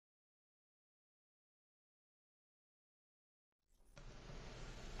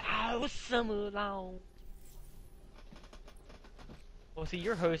Well, see,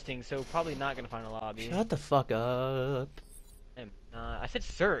 you're hosting, so probably not gonna find a lobby. Shut the fuck up. I said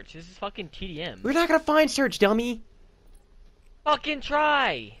search. This is fucking TDM. We're not gonna find search, dummy. Fucking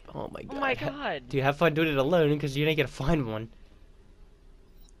try. Oh my god. Oh my god. Do you have fun doing it alone? Because you ain't gonna find one.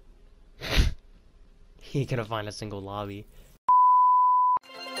 You ain't gonna find a single lobby.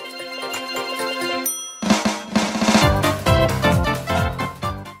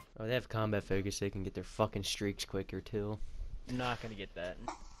 Oh, they have combat focus, so they can get their fucking streaks quicker too. I'm not gonna get that.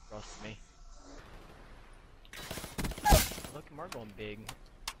 Trust me. Look, Mark going big.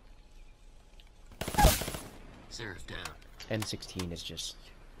 Seraph down. M16 is just...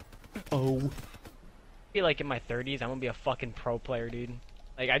 Oh. I feel like in my 30s, I'm gonna be a fucking pro player, dude.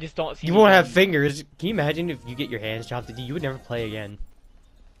 Like, I just don't see... You won't have fingers. Can you imagine if you get your hands chopped? You would never play again.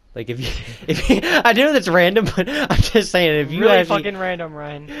 Like, if you... I know that's random, but I'm just saying, if you really actually... fucking random,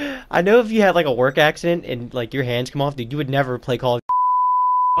 Ryan. I know if you had, like, a work accident and, like, your hands come off, dude, you would never play Call of...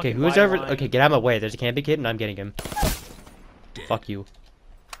 Okay, who's over... Okay, get out of my way. There's a camping kid, and I'm getting him. Dead. Fuck you.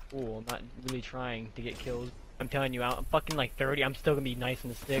 Ooh, I'm not really trying to get kills. I'm telling you, I'm fucking like 30. I'm still gonna be nice on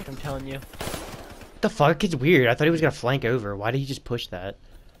the stick. I'm telling you. What the fuck? It's weird. I thought he was gonna flank over. Why did he just push that?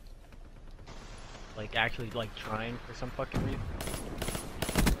 Like, actually, like, trying for some fucking reason.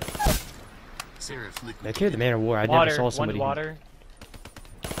 Seraph liquid. That killed the Man of War. I Water, never saw somebody... one water.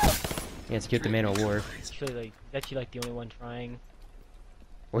 Yeah, it's killed the Man of War. Actually, like, the only one trying.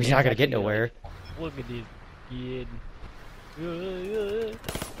 Well, he's not gonna get nowhere. Look at this kid.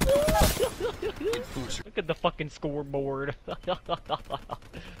 Look at the fucking scoreboard.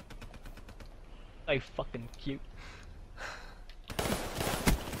 Like, fucking cute.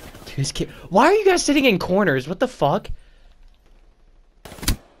 Why are you guys sitting in corners? What the fuck?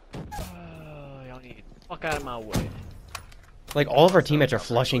 Y'all need to get the fuck out of my way. Like, all of our teammates are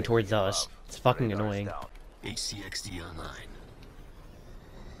flushing towards us. It's fucking annoying. HCXD online.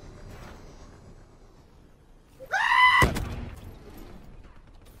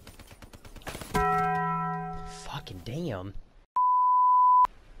 Fucking damn.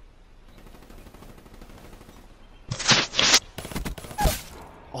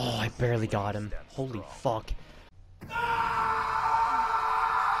 Oh, I barely got him. Holy fuck.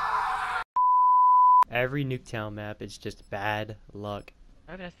 Every Nuketown map is just bad luck.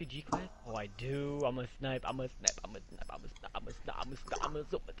 I have an SVG class? Oh, I do. I'm a snipe. I'm a snipe. I'm a snipe. I'm a snipe. I'm a snipe. I'm a snipe.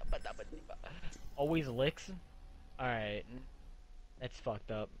 I'm a snipe. Always licks? Alright. That's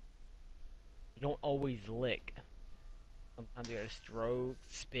fucked up. You don't always lick. Sometimes you gotta stroke,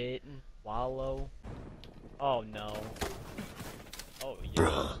 spit, wallow. Oh no. Oh yeah.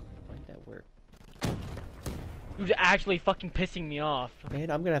 Bruh. Why did that work? You're actually fucking pissing me off. Man,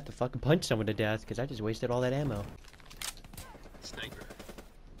 I'm gonna have to fucking punch someone to death because I just wasted all that ammo. Sniper.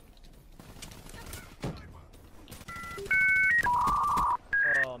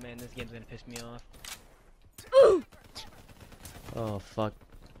 Oh man, this game's gonna piss me off. Oh fuck.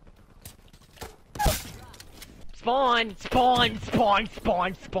 Spawn! Spawn! Spawn!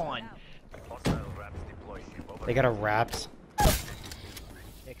 Spawn! Spawn! They got a wraps. Yeah,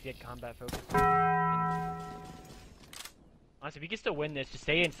 'cause you had combat focus. Honestly, if you can still win this, just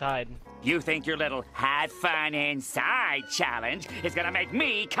stay inside. You think your little have fun inside challenge is gonna make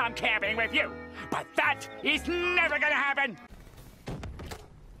me come camping with you, but that is never gonna happen!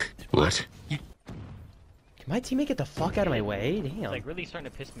 What? Can my teammate get the fuck out of my way? Damn. It's like really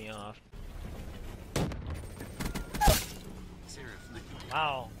starting to piss me off.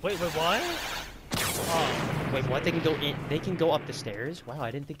 Wow. Wait, what? Oh. Wait, what? They can go in? They can go up the stairs? Wow,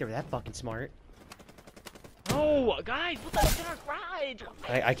 I didn't think they were that fucking smart. No, guys, what the fuck, right?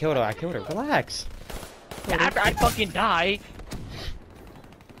 I killed her. I killed her. Relax. Yeah, after I fucking die.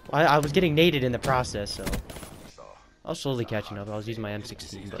 I was getting naded in the process, so I was slowly catching up. I was using my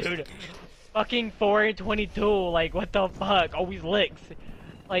M16, but... Dude, fucking 4 and 22. Like, what the fuck? Always licks.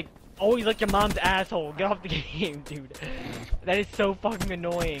 Like, always lick your mom's asshole. Get off the game, dude. That is so fucking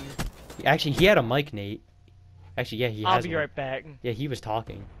annoying. Actually, he had a mic, Nate. Actually, yeah, he has I'll be one. right back. Yeah, he was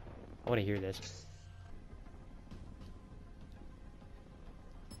talking. I want to hear this.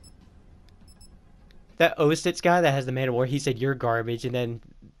 That Ostitz guy that has the Man of War, he said you're garbage, and then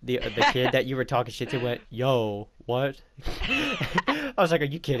the kid that you were talking shit to went, yo, what? I was like, are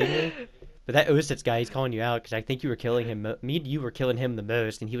you kidding me? But that Ostitz guy, he's calling you out because I think you were killing him. Me and you were killing him the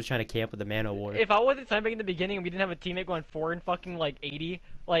most, and he was trying to camp with the Man of War. If I wasn't sniping in the beginning and we didn't have a teammate going 4 and fucking like 80,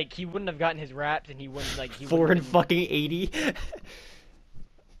 like he wouldn't have gotten his raps, and he wouldn't like he 4 and fucking 80.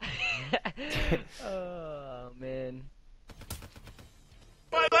 Oh man.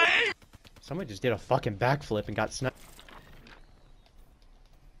 Someone just did a fucking backflip and got sniped.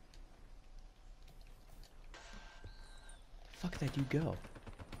 that dude go?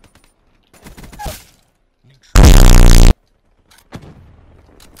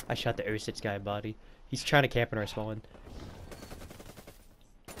 I shot the 06 guy body. He's trying to camp in our spawn.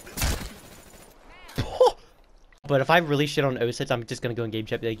 But if I really shit on 06, I'm just gonna go in game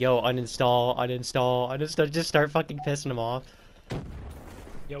chat and be like, yo, uninstall, uninstall, uninstall. Just start fucking pissing him off.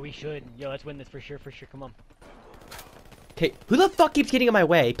 Yo, we should. Yo, let's win this for sure, come on. Okay, who the fuck keeps getting in my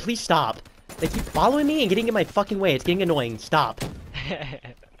way? Please stop. They keep following me and getting in my fucking way. It's getting annoying. Stop.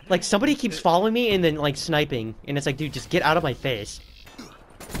 Like, somebody keeps following me and then, like, sniping. And it's like, dude, just get out of my face.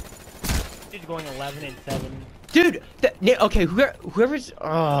 He's going 11 and 7. Dude, okay, whoever's,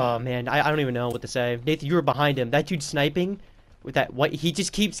 oh man, I don't even know what to say. Nathan, you were behind him. That dude sniping with that, what, he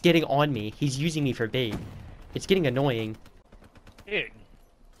just keeps getting on me. He's using me for bait. It's getting annoying. Dude,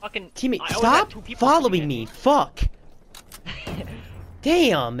 fucking Teammate, stop following me. Fuck.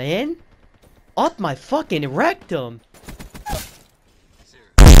 Damn, man. Up my fucking rectum.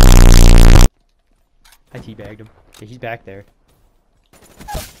 I teabagged him. Yeah, he's back there.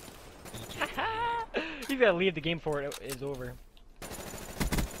 He's gotta leave the game before it is over.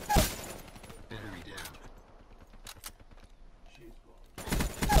 Battery down.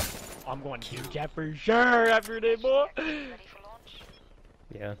 I'm going to chat for sure after this, boy.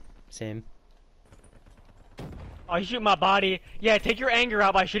 Yeah, same. Oh, you shoot my body. Yeah, take your anger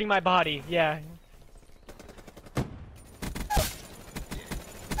out by shooting my body. Yeah.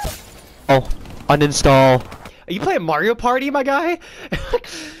 Oh, uninstall. Are you playing Mario Party, my guy?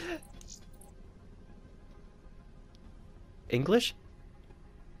 English?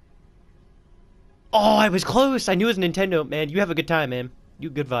 Oh, I was close. I knew it was Nintendo, man. You have a good time, man. You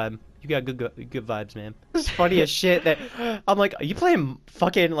good vibe. You got good vibes, man. This is funny as shit that I'm like, are you playing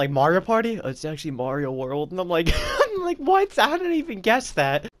fucking like Mario Party? Oh, it's actually Mario World, and I'm like, what? I didn't even guess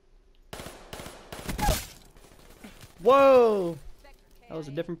that. Whoa, that was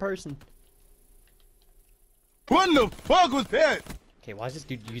a different person. What the fuck was that? Okay, why is this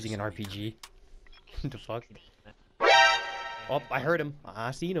dude using an RPG? What the fuck? Oh, I heard him.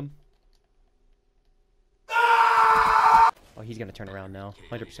 I seen him. Oh, he's gonna turn around now.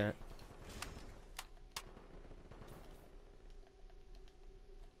 100%.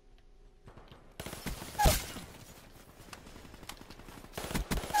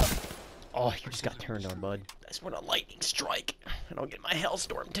 Oh, you just got turned on, bud. That's when a lightning strike. And I'll get my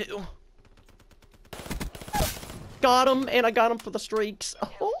Hellstorm too. Got him, and I got him for the streaks.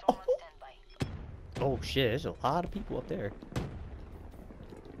 Oh shit, there's a lot of people up there.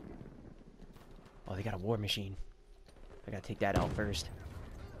 Oh, they got a war machine. I gotta take that out first.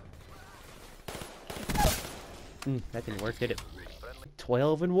 That didn't work, did it?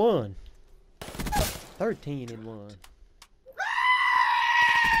 12 and 1. 13 and 1.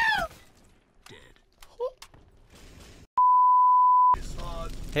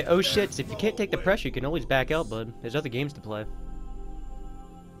 Hey, oh shits, if you can't take the pressure, you can always back out, bud. There's other games to play.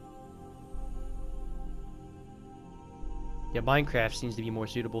 Yeah, Minecraft seems to be more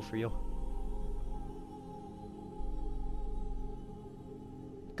suitable for you.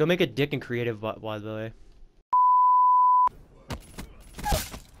 Go make a dick and creative, by the way.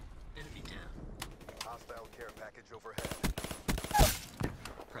 Enemy down. Hostile care package overhead.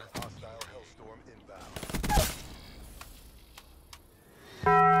 Hostile Hellstorm inbound.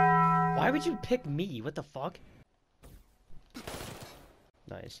 Why would you pick me? What the fuck?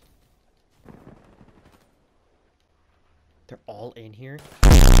 Nice. They're all in here?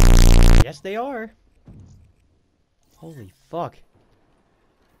 Yes, they are. Holy fuck.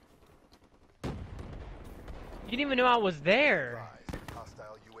 You didn't even know I was there.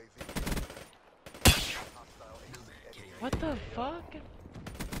 Hostile UAV. What the fuck?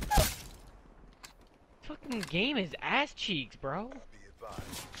 Fucking game is ass cheeks, bro. Be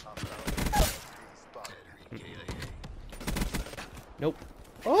advised. Hostile spotted. Nope.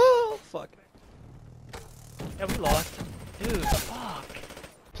 Oh, fuck. Yeah, we lost. Dude, fuck.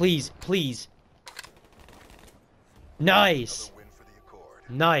 Please, please. Nice. Another win for the Accord.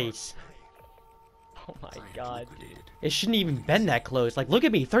 Nice. Oh my god. Liquidated. It shouldn't even been that close. Like, look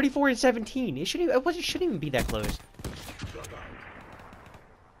at me, 34 and 17. It shouldn't even be that close.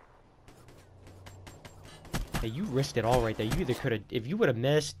 Hey, you risked it all right there. You either could have, if you would have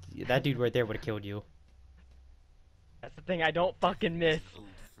missed, that dude right there would have killed you. That's the thing, I don't fucking miss. Old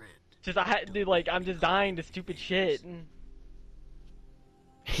friend. Just, dude, like, I'm just dying to stupid shit.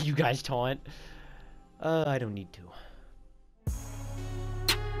 You guys taunt. I don't need to.